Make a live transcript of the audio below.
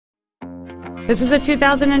This is a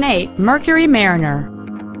 2008 Mercury Mariner.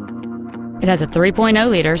 It has a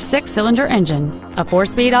 3.0-liter six-cylinder engine, a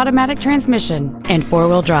 4-speed automatic transmission, and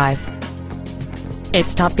 4-wheel drive.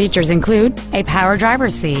 Its top features include a power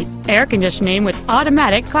driver's seat, air conditioning with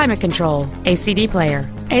automatic climate control, a CD player,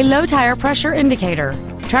 a low tire pressure indicator,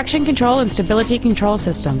 traction control and stability control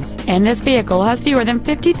systems, and this vehicle has fewer than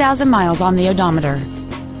 50,000 miles on the odometer.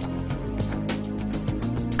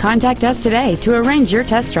 Contact us today to arrange your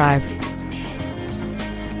test drive.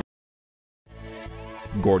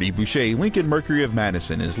 Gordie Boucher Lincoln Mercury of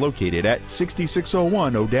Madison is located at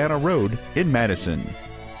 6601 Odana Road in Madison.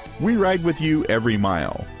 We ride with you every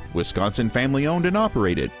mile. Wisconsin family owned and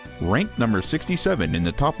operated. Ranked number 67 in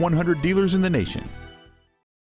the top 100 dealers in the nation.